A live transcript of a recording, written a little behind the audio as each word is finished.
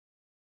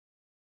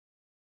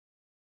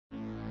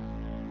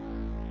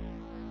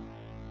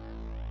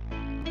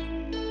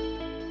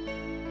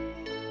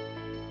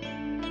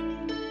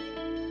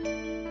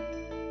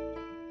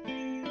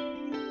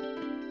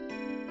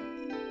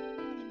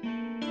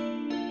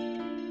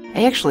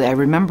Actually, I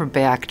remember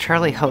back,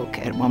 Charlie Hoke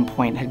at one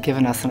point had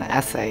given us an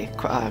essay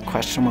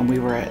question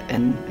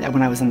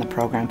when I was in the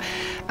program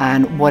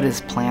on what is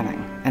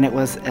planning. And it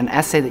was an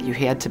essay that you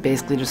had to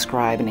basically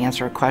describe and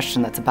answer a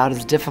question that's about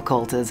as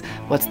difficult as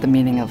what's the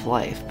meaning of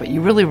life. But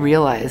you really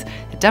realize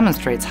it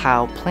demonstrates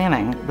how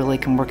planning really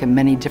can work in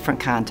many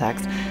different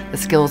contexts. The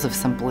skills of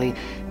simply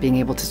being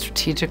able to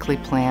strategically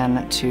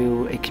plan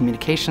to a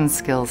communication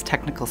skills,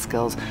 technical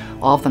skills,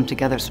 all of them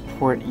together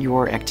support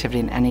your activity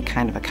in any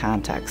kind of a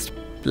context.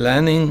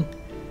 Planning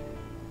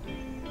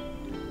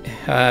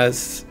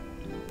has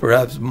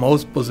perhaps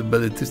most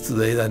possibilities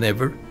today than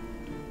ever.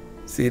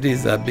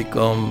 Cities have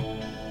become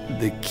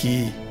the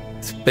key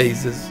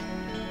spaces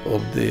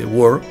of the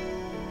world.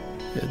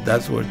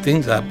 That's where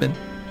things happen.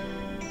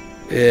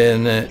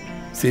 And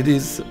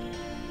cities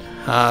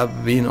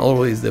have been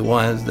always the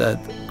ones that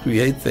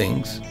create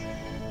things.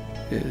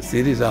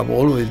 Cities have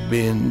always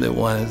been the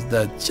ones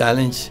that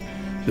challenge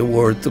the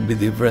world to be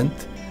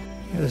different.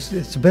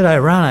 It's a bit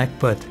ironic,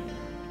 but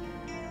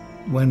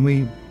when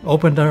we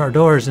opened our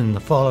doors in the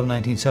fall of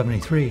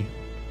 1973,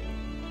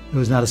 there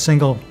was not a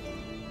single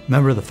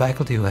member of the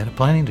faculty who had a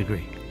planning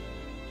degree.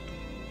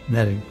 And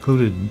that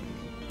included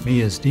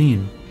me as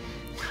dean.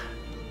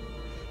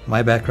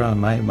 My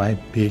background, my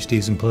PhD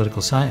is in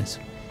political science.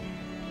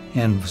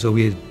 And so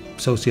we had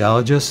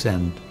sociologists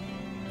and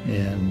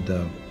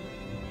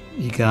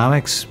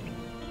economics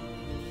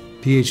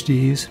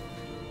PhDs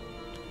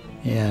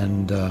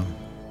and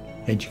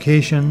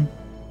education.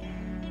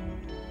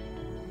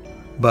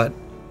 But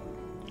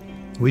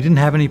we didn't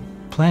have any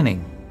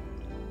planning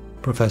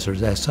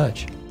professors as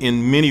such.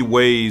 In many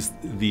ways,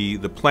 the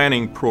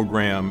planning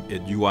program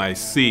at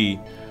UIC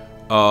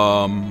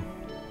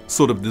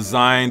sort of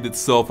designed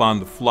itself on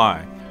the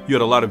fly. You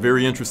had a lot of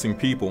very interesting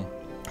people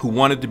who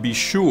wanted to be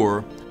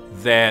sure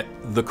that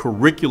the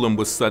curriculum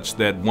was such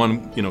that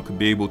one, could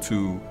be able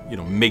to,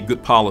 make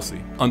good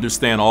policy,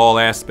 understand all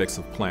aspects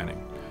of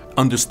planning,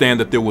 understand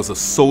that there was a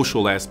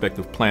social aspect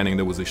of planning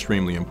that was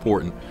extremely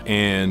important,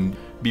 and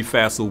be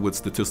facile with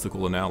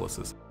statistical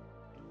analysis.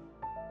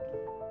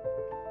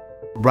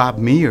 Rob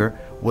Meir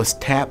was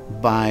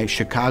tapped by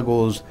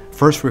Chicago's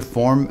first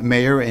reform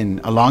mayor in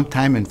a long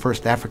time and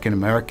first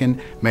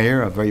African-American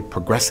mayor, a very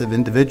progressive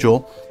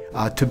individual,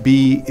 to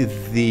be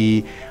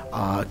the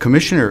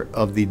commissioner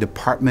of the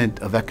Department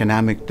of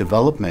Economic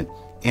Development.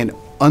 And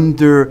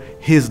under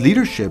his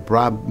leadership,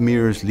 Rob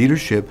Meir's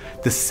leadership,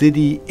 the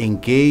city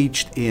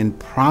engaged in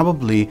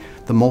probably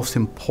the most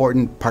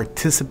important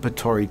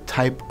participatory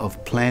type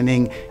of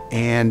planning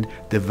and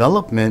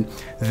development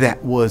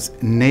that was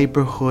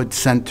neighborhood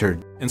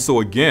centered. And so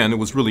again, it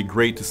was really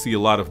great to see a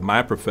lot of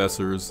my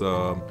professors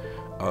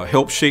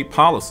help shape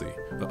policy.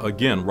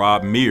 Again,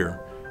 Rob Meir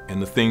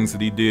and the things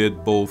that he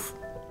did both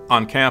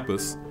on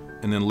campus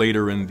and then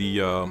later in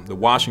the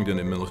Washington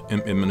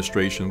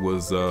administration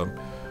was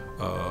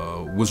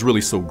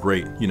really so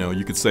great.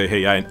 You could say,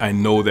 hey, I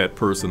know that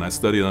person, I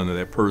studied under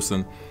that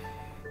person.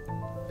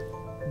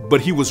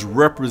 But he was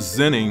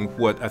representing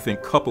what I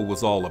think CUPPA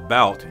was all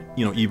about,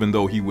 even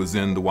though he was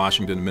in the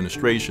Washington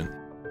administration.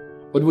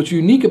 But what's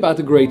unique about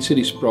the Great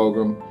Cities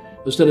program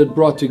was that it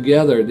brought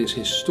together this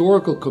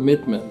historical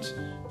commitment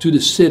to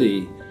the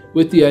city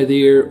with the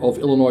idea of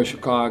Illinois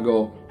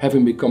Chicago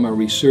having become a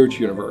research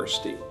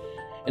university.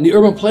 And the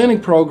urban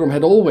planning program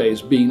had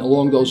always been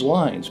along those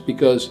lines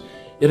because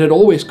it had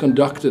always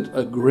conducted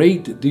a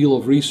great deal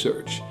of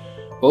research,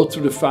 both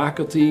through the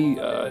faculty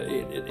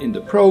in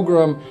the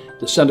program,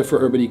 the Center for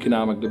Urban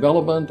Economic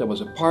Development, that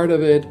was a part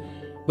of it,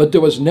 but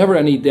there was never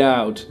any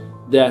doubt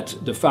that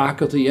the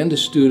faculty and the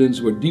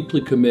students were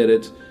deeply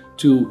committed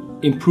to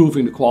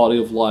improving the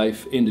quality of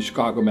life in the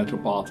Chicago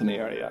metropolitan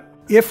area.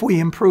 If we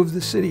improve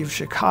the city of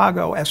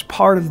Chicago as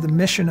part of the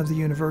mission of the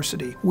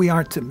university, we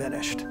aren't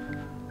diminished.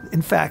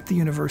 In fact, the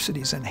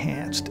university is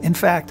enhanced. In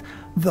fact,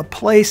 the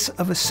place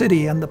of a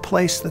city and the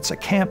place that's a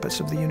campus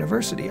of the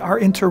university are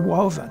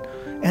interwoven,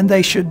 and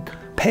they should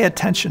pay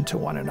attention to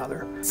one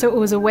another. So it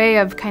was a way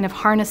of kind of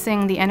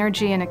harnessing the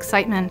energy and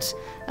excitement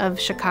of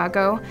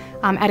Chicago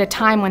at a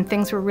time when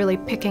things were really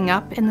picking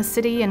up in the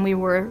city, and we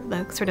were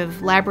the sort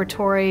of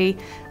laboratory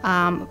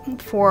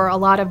for a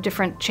lot of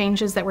different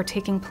changes that were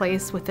taking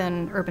place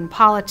within urban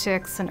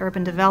politics and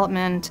urban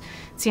development.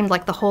 It seemed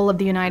like the whole of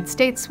the United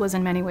States was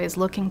in many ways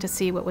looking to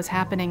see what was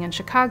happening in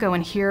Chicago,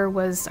 and here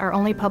was our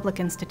only public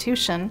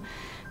institution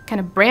kind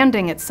of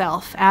branding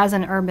itself as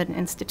an urban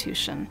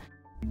institution.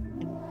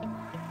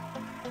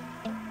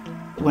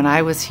 When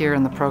I was here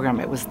in the program,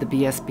 it was the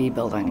BSB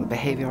building, the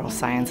Behavioral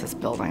Sciences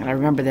building. And I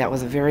remember that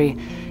was a very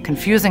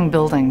confusing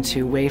building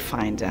to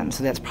wayfind in.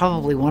 So that's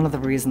probably one of the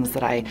reasons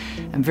that I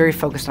am very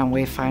focused on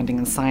wayfinding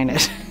and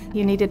signage.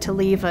 You needed to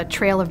leave a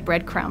trail of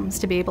breadcrumbs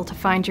to be able to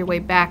find your way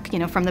back,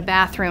 from the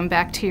bathroom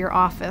back to your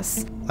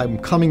office. I'm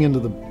coming into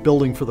the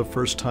building for the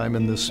first time,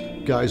 and this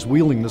guy's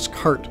wheeling this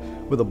cart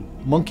with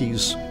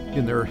monkeys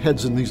in their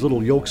heads and these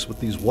little yokes with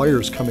these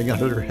wires coming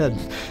out of their head.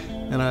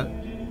 And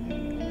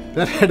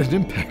that had an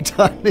impact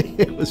on me.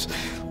 This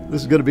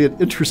is going to be an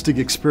interesting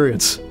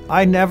experience.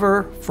 I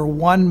never, for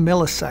 1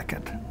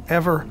 millisecond,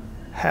 ever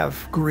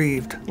have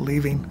grieved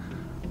leaving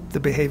the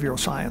behavioral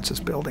sciences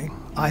building.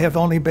 I have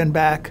only been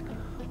back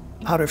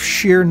out of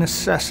sheer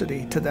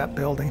necessity to that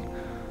building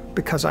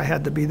because I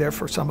had to be there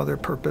for some other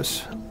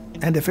purpose.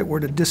 And if it were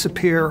to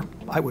disappear,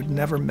 I would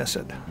never miss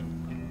it.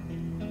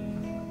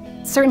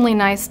 Certainly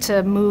nice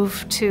to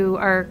move to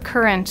our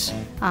current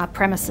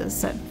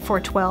premises at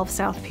 412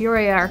 South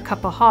Peoria, our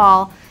CUPPA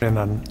Hall. In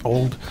an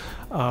old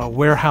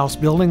warehouse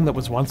building that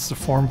was once the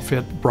Form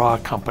Fit bra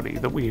company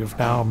that we have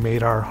now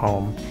made our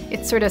home.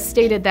 It's sort of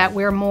stated that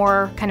we're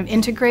more kind of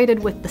integrated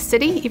with the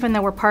city, even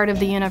though we're part of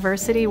the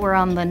university. We're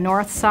on the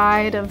north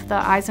side of the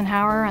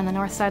Eisenhower and the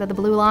north side of the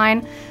Blue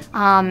Line,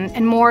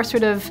 and more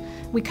sort of,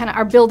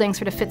 our building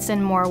sort of fits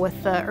in more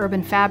with the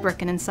urban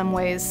fabric, and in some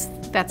ways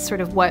that's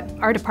sort of what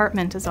our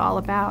department is all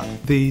about.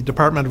 The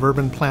Department of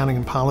Urban Planning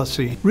and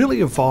Policy really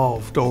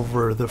evolved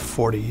over the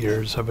 40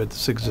 years of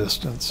its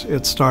existence.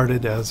 It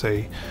started as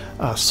a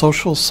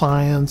social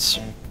science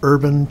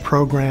urban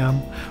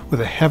program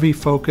with a heavy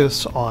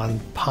focus on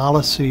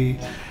policy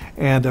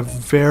and a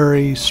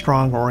very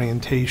strong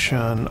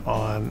orientation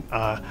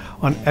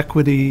on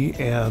equity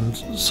and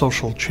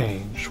social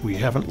change. We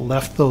haven't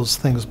left those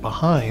things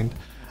behind,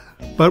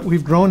 but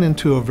we've grown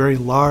into a very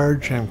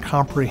large and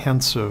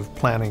comprehensive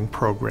planning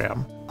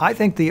program. I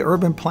think the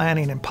Urban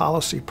Planning and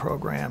Policy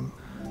Program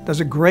does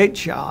a great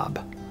job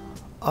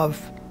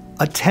of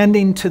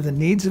attending to the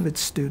needs of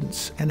its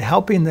students and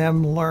helping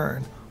them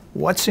learn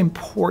what's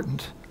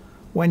important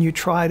when you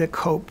try to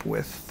cope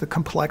with the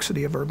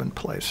complexity of urban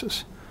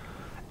places.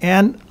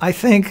 And I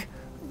think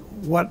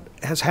what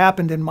has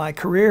happened in my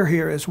career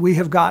here is we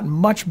have gotten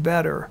much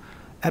better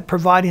at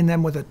providing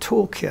them with a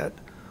toolkit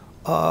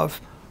of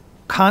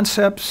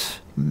concepts,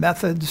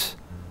 methods,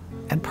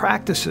 and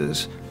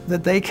practices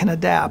that they can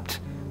adapt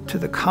to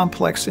the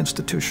complex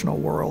institutional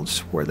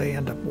worlds where they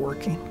end up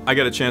working. I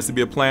got a chance to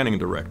be a planning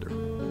director.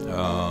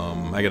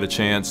 I got a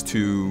chance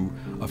to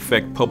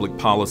affect public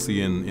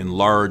policy in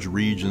large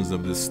regions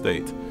of this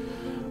state.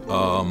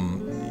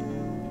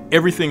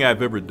 Everything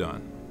I've ever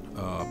done,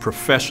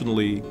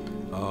 professionally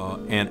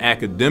and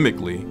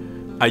academically,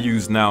 I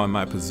use now in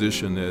my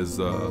position as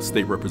a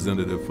state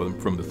representative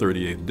from the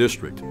 38th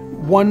District.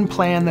 One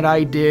plan that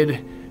I did,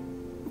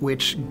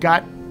 which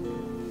got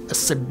a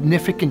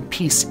significant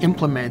piece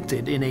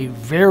implemented in a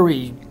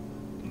very,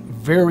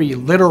 very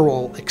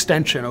literal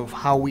extension of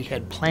how we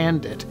had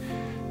planned it,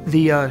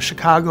 the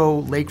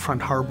Chicago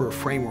Lakefront Harbor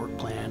Framework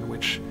Plan,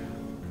 which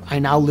I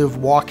now live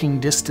walking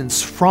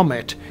distance from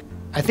it.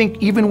 I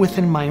think even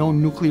within my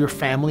own nuclear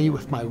family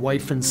with my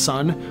wife and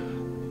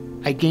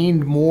son, I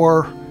gained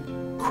more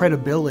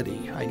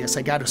credibility. I guess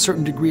I got a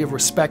certain degree of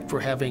respect for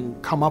having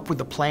come up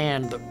with a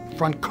plan, the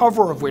front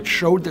cover of which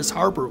showed this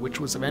harbor, which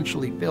was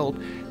eventually built,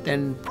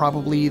 than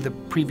probably the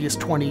previous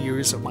 20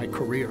 years of my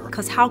career.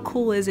 Because how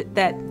cool is it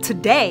that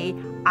today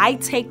I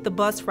take the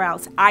bus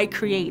routes I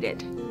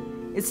created.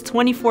 It's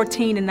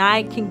 2014 and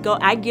I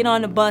get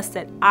on a bus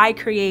that I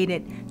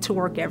created to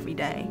work every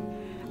day.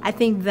 I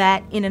think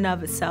that in and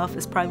of itself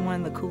is probably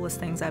one of the coolest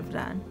things I've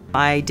done.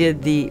 I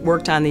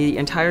worked on the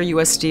entire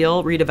U.S.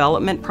 Steel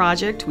redevelopment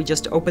project. We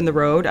just opened the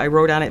road. I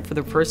rode on it for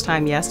the first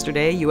time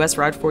yesterday, U.S.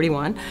 Route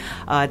 41.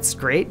 It's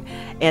great.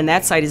 And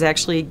that site is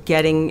actually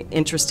getting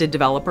interested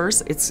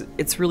developers.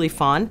 It's really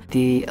fun.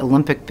 The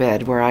Olympic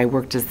bid, where I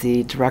worked as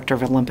the Director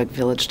of Olympic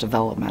Village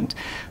Development,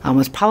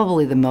 was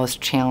probably the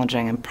most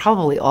challenging and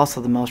probably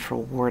also the most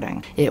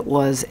rewarding. It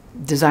was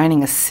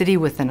designing a city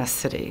within a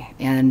city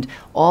and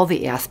all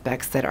the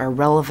aspects that are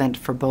relevant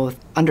for both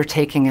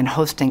undertaking and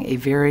hosting a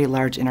very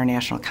large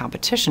international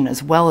competition,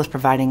 as well as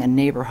providing a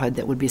neighborhood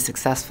that would be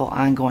successful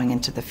ongoing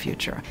into the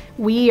future.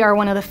 We are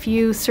one of the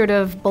few sort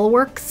of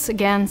bulwarks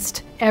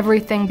against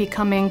everything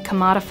becoming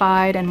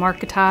commodified and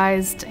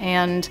marketized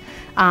and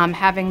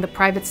having the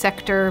private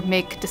sector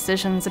make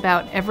decisions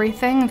about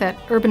everything. That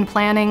urban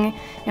planning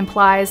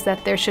implies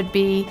that there should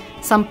be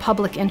some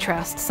public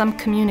interest, some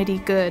community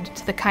good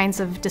to the kinds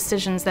of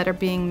decisions that are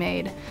being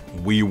made.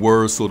 We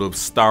were sort of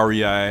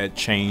starry-eyed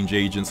change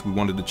agents. We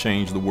wanted to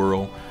change the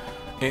world.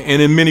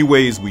 And in many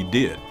ways we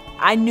did.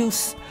 I knew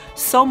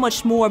so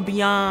much more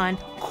beyond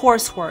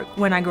coursework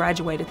when I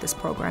graduated this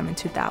program in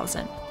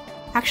 2000.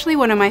 Actually,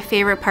 one of my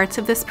favorite parts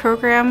of this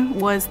program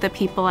was the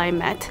people I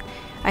met.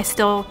 I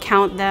still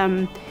count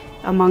them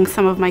among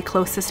some of my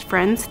closest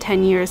friends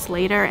 10 years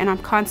later, and I'm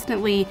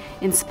constantly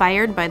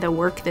inspired by the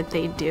work that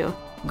they do.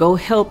 Go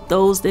help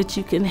those that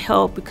you can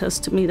help, because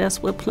to me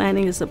that's what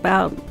planning is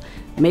about.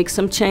 Make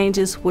some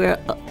changes where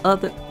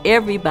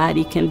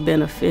everybody can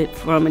benefit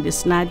from it.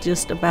 It's not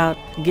just about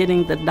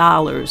getting the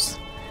dollars.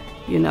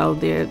 You know,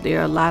 there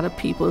are a lot of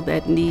people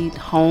that need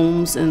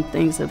homes and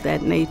things of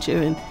that nature,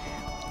 and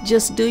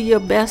just do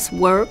your best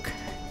work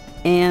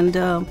and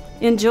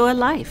enjoy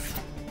life.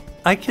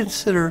 I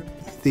consider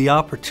the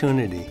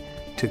opportunity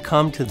to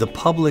come to the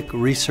public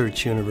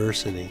research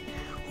university,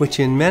 which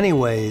in many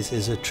ways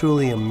is a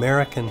truly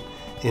American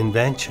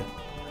invention,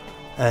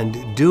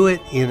 and do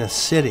it in a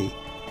city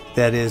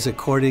that is,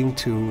 according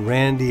to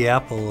Randy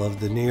Apple of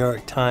the New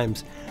York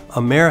Times,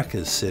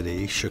 America's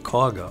city,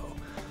 Chicago.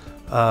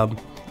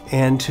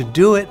 And to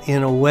do it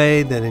in a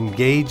way that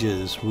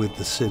engages with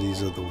the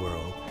cities of the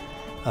world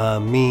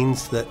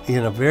means that,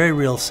 in a very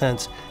real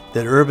sense,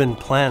 that urban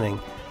planning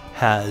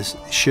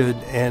should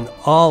and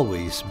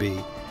always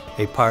be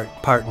a part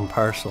and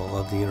parcel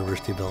of the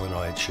University of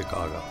Illinois at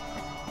Chicago.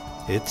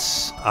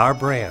 It's our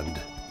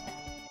brand.